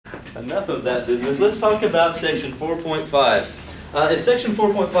enough of that business. Let's talk about section 4.5. In section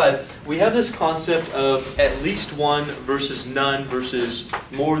 4.5, we have this concept of at least one versus none versus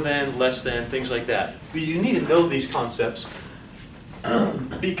more than, less than, things like that. But you need to know these concepts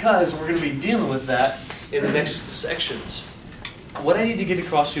because we're going to be dealing with that in the next sections. What I need to get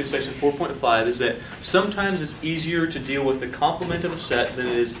across to you in section 4.5 is that sometimes it's easier to deal with the complement of a set than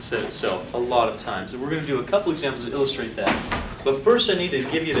it is the set itself, a lot of times. And we're going to do a couple examples to illustrate that. But first I need to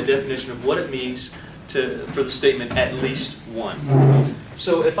give you the definition of what it means for the statement at least one.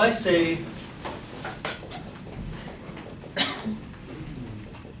 So if I say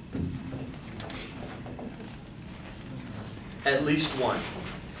at least one,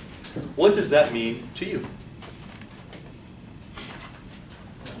 what does that mean to you?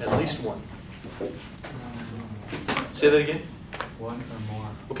 At least one. Say that again? One or more.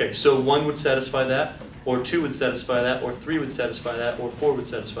 Okay, so one would satisfy that, or two would satisfy that, or three would satisfy that, or four would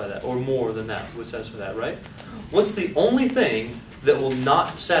satisfy that, or more than that would satisfy that, right? What's the only thing that will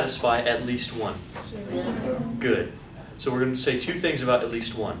not satisfy at least one? Good. So we're going to say two things about at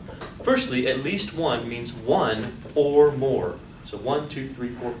least one. Firstly, at least one means one or more. So 1, 2, 3,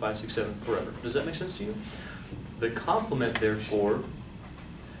 4, 5, 6, 7, forever. Does that make sense to you? The complement, therefore,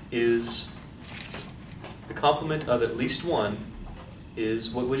 is the complement of at least one is,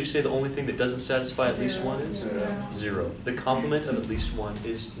 what would you say the only thing that doesn't satisfy at least one is? Zero. The complement of at least one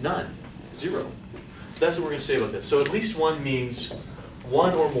is none. Zero. That's what we're going to say about this. So at least one means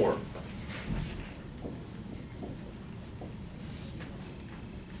one or more.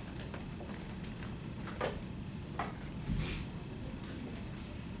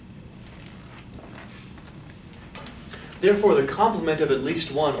 Therefore, the complement of at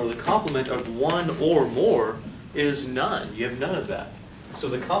least one, or the complement of one or more, is none. You have none of that. So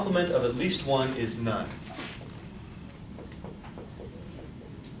the complement of at least one is none.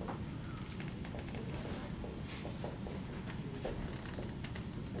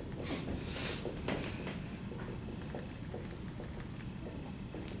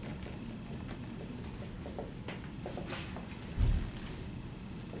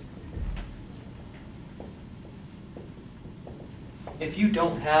 If you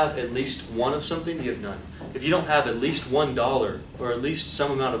don't have at least one of something, you have none. If you don't have at least $1 or at least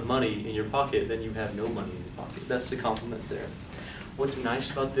some amount of money in your pocket, then you have no money in your pocket. That's the complement there. What's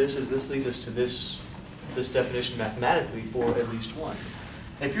nice about this is this leads us to this definition mathematically for at least one.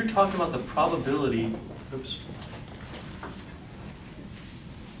 If you're talking about the probability,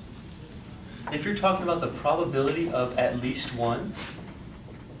 if you're talking about the probability of at least one,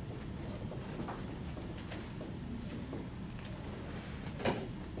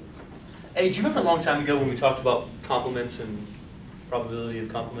 hey, do you remember a long time ago when we talked about complements and probability of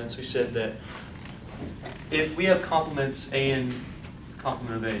complements? We said that if we have complements A and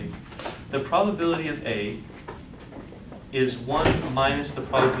complement of A, the probability of A is 1 minus the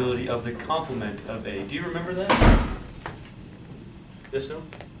probability of the complement of A. Do you remember that? Yes, no?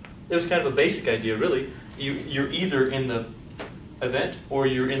 It was kind of a basic idea, really. You're either in the event or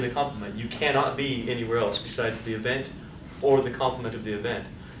you're in the complement. You cannot be anywhere else besides the event or the complement of the event.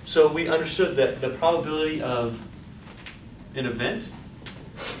 So we understood that the probability of an event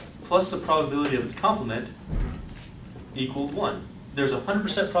plus the probability of its complement equaled 1. There's a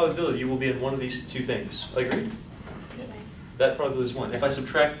 100% probability you will be in one of these two things. Agreed? Yeah. That probability is 1. If I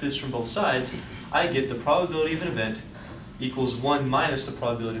subtract this from both sides, I get the probability of an event equals 1 minus the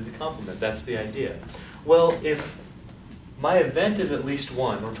probability of the complement. That's the idea. Well, if my event is at least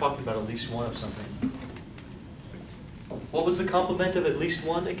 1, we're talking about at least one of something. What was the complement of at least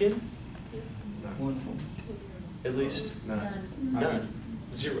one again? At least? None. None.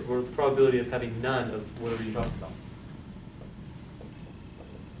 Zero. Or the probability of having none of whatever you're talking about.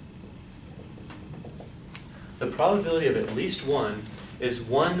 The probability of at least one is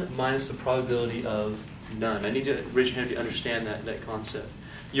 1 minus the probability of none. I need to raise your hand if you understand that concept.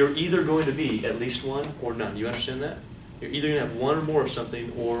 You're either going to be at least one or none. You understand that? You're either going to have one or more of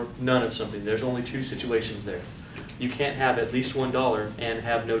something or none of something. There's only two situations there. You can't have at least $1 and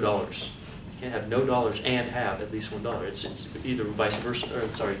have no dollars. You can't have no dollars and have at least $1. It's either vice versa, or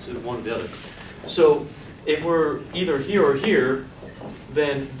sorry, it's one or the other. So if we're either here or here,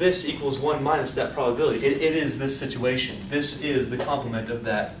 then this equals 1 minus that probability. It is this situation. This is the complement of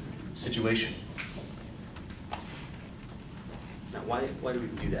that situation. Now, why do we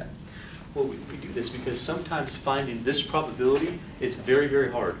do that? Well, we do this because sometimes finding this probability is very,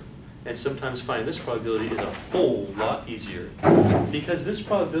 very hard. And sometimes finding this probability is a whole lot easier. Because this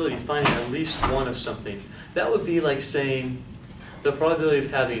probability, finding at least one of something, that would be like saying the probability of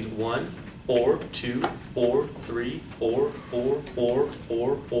having 1, or 2, or 3, or 4,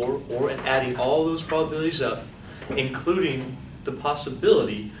 or adding all those probabilities up, including the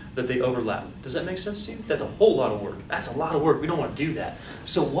possibility that they overlap. Does that make sense to you? That's a whole lot of work. That's a lot of work. We don't want to do that.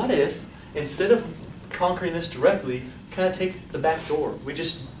 So what if, instead of conquering this directly, kind of take the back door? We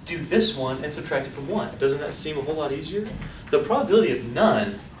just do this one and subtract it from 1. Doesn't that seem a whole lot easier? The probability of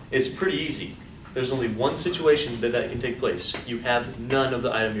none is pretty easy. There's only one situation that can take place. You have none of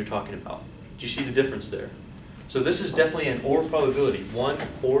the item you're talking about. Do you see the difference there? So this is definitely an OR probability. 1,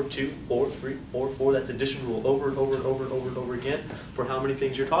 or 2, or 3, or 4. That's addition rule over and over and over and over and over again for how many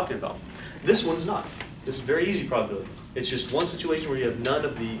things you're talking about. This one's not. This is very easy probability. It's just one situation where you have none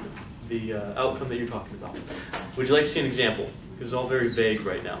of the outcome that you're talking about. Would you like to see an example? Because it's all very vague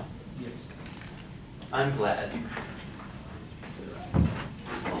right now. Yes. I'm glad.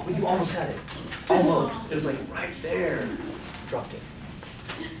 Oh, you almost had it. Almost. It was like right there. Dropped it.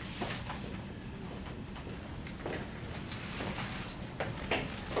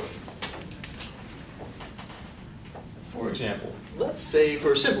 For example, let's say,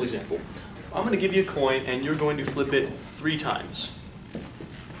 for a simple example, I'm going to give you a coin and you're going to flip it 3 times.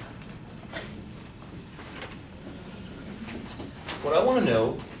 What I want to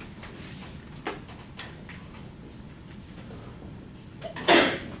know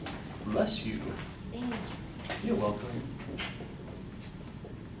bless you. You're welcome.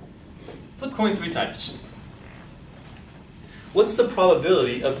 Flip coin 3 times. What's the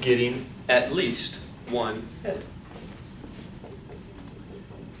probability of getting at least one head?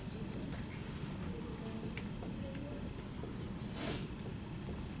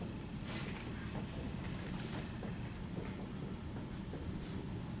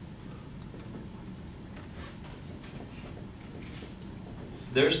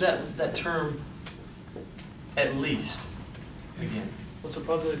 There's that term, at least. Again, what's the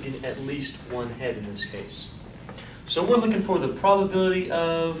probability of getting at least one head in this case? So we're looking for the probability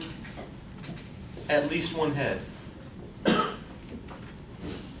of at least one head. I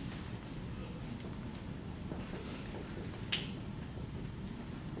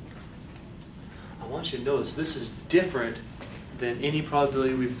want you to notice this is different than any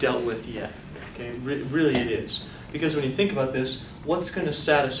probability we've dealt with yet. Okay, really it is. Because when you think about this, what's going to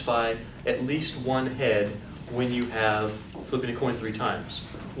satisfy at least one head when you have flipping a coin 3 times?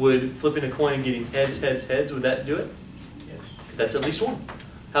 Would flipping a coin and getting heads, heads, heads, would that do it? Yes. That's at least 1.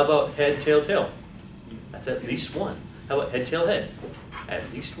 How about head, tail, tail? That's at least 1. How about head, tail, head? At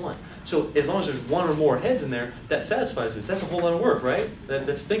least 1. So as long as there's 1 or more heads in there, that satisfies this. That's a whole lot of work, right?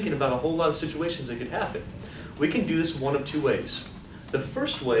 That's thinking about a whole lot of situations that could happen. We can do this one of 2 ways. The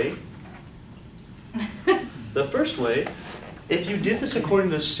first way, if you did this according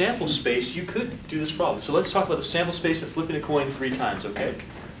to the sample space, you could do this problem. So let's talk about the sample space of flipping a coin 3 times, okay?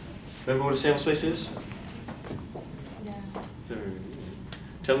 Remember what a sample space is? Yeah.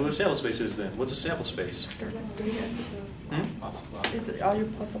 Tell me what a sample space is then. What's a sample space? It's all your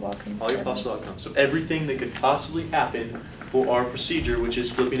possible outcomes. All your possible outcomes. So everything that could possibly happen for our procedure, which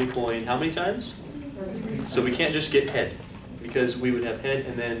is flipping a coin, how many times? So we can't just get head, because we would have head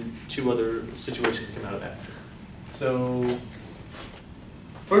and then 2 other situations come out of that. So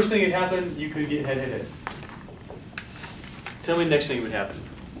first thing that happened, you could get head, head, head. Tell me the next thing would happen.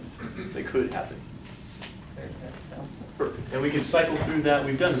 That could happen. Perfect. And we can cycle through that.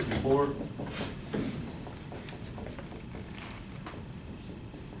 We've done this before.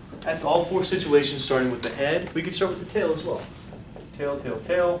 That's all 4 situations starting with the head. We could start with the tail as well. Tail, tail,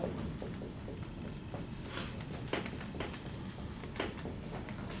 tail.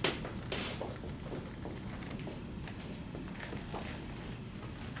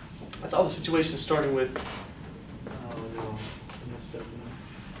 That's all the situations starting with, oh no, I messed up.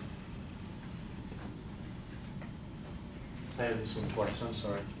 I had this one twice, I'm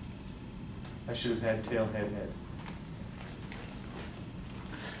sorry. I should have had tail, head, head.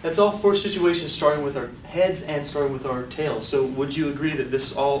 That's all 4 situations starting with our heads and starting with our tails. So would you agree that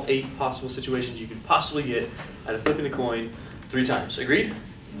this is all 8 possible situations you could possibly get out of flipping a coin 3 times? Agreed?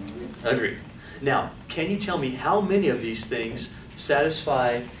 Agreed. Now, can you tell me how many of these things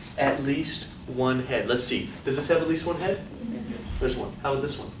satisfy at least 1 head? Let's see. Does this have at least 1 head? There's 1. How about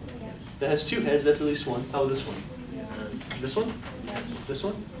this one? That has 2 heads. That's at least 1. How about this one? This one? This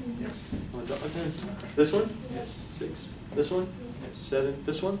one? This one? 6. This one? 7.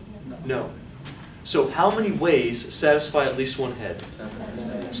 This one? No. So how many ways satisfy at least 1 head?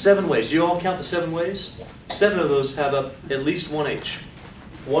 7 ways. Do you all count the 7 ways? 7 of those have up at least 1 H.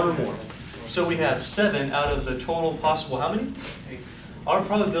 1 or more. So we have 7 out of the total possible, how many? 8. Our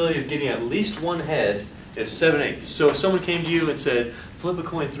probability of getting at least 1 head is 7/8. So if someone came to you and said, flip a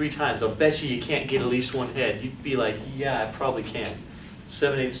coin 3 times, I'll bet you can't get at least 1 head. You'd be like, yeah, I probably can.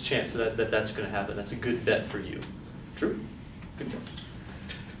 7/8 chance that's going to happen. That's a good bet for you. True? Good bet.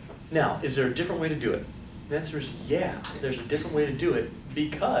 Now, is there a different way to do it? The answer is yeah, there's a different way to do it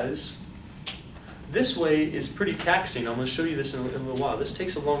because this way is pretty taxing. I'm going to show you this in a little while. This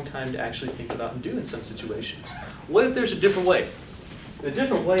takes a long time to actually think about and do in some situations. What if there's a different way? The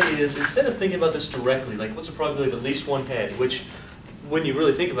different way is, instead of thinking about this directly, like what's the probability of at least one head, which when you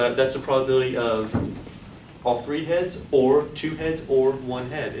really think about it, that's the probability of all 3 heads, or 2 heads, or 1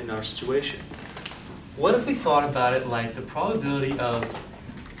 head in our situation. What if we thought about it like the probability of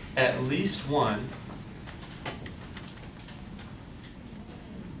at least 1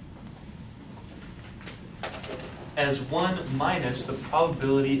 as 1 minus the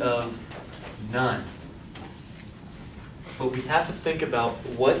probability of none? But we have to think about,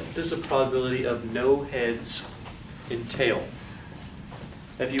 what does the probability of no heads entail?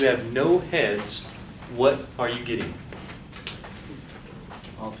 If you have no heads, what are you getting?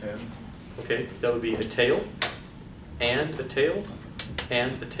 All 10. Okay, that would be a tail, and a tail,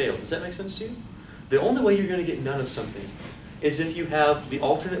 and a tail. Does that make sense to you? The only way you're going to get none of something is if you have the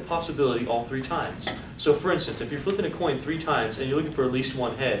alternate possibility all 3 times. So for instance, if you're flipping a coin 3 times and you're looking for at least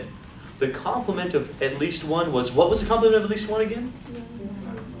 1 head, the complement of at least 1 was, what was the complement of at least 1 again?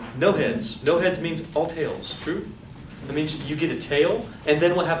 No heads. No heads means all tails. True? That means you get a tail, and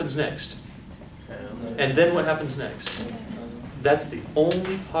then what happens next? And then what happens next? That's the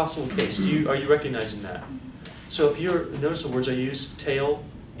only possible case. Are you recognizing that? So if you're, notice the words I use, tail,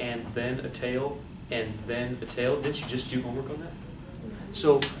 and then a tail, and then a tail. Didn't you just do homework on that?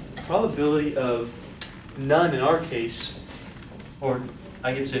 So probability of none in our case, or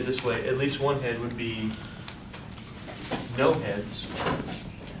I can say it this way, at least 1 head would be no heads.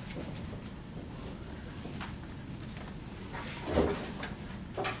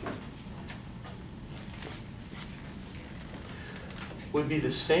 Would be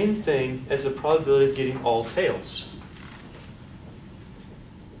the same thing as the probability of getting all tails.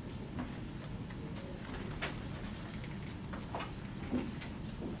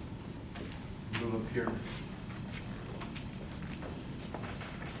 Move up here.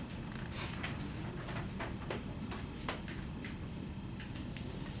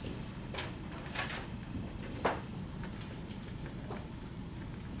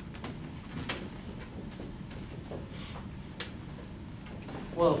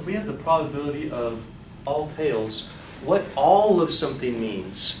 Well, if we have the probability of all tails, what all of something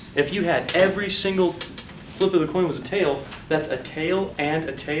means, if you had every single flip of the coin was a tail, that's a tail and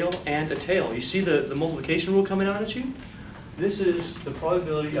a tail and a tail. You see the multiplication rule coming out at you? This is the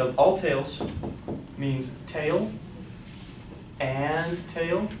probability of all tails, means tail and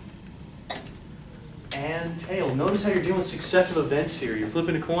tail and tail. Notice how you're dealing with successive events here. You're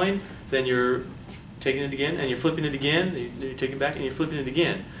flipping a coin, then you're taking it again, and you're flipping it again, then you're taking it back, and you're flipping it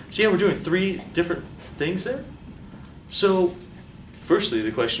again. See how we're doing 3 different things there? So, firstly,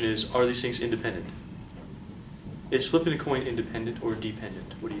 the question is, are these things independent? Is flipping a coin independent or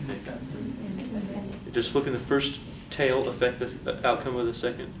dependent? What do you think? Does flipping the first tail affect the outcome of the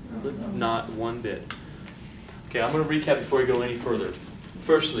second flip? Not one bit. Okay, I'm going to recap before I go any further.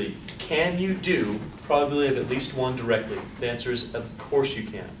 Firstly, can you do probability of at least 1 directly? The answer is, of course you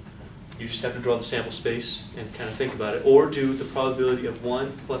can. You just have to draw the sample space and kind of think about it. Or do the probability of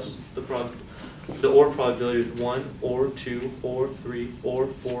 1 plus the OR probability of 1, or 2, or 3, or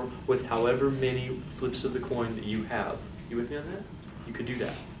 4, with however many flips of the coin that you have. You with me on that? You could do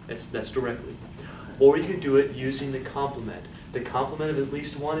that. That's directly. Or you could do it using the complement. The complement of at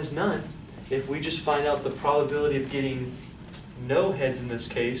least 1 is none. If we just find out the probability of getting no heads in this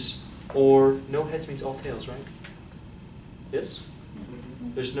case, or no heads means all tails, right? Yes?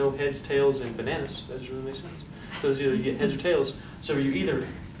 There's no heads, tails, and bananas. That doesn't really make sense. So it's either you get heads or tails. So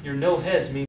your no heads means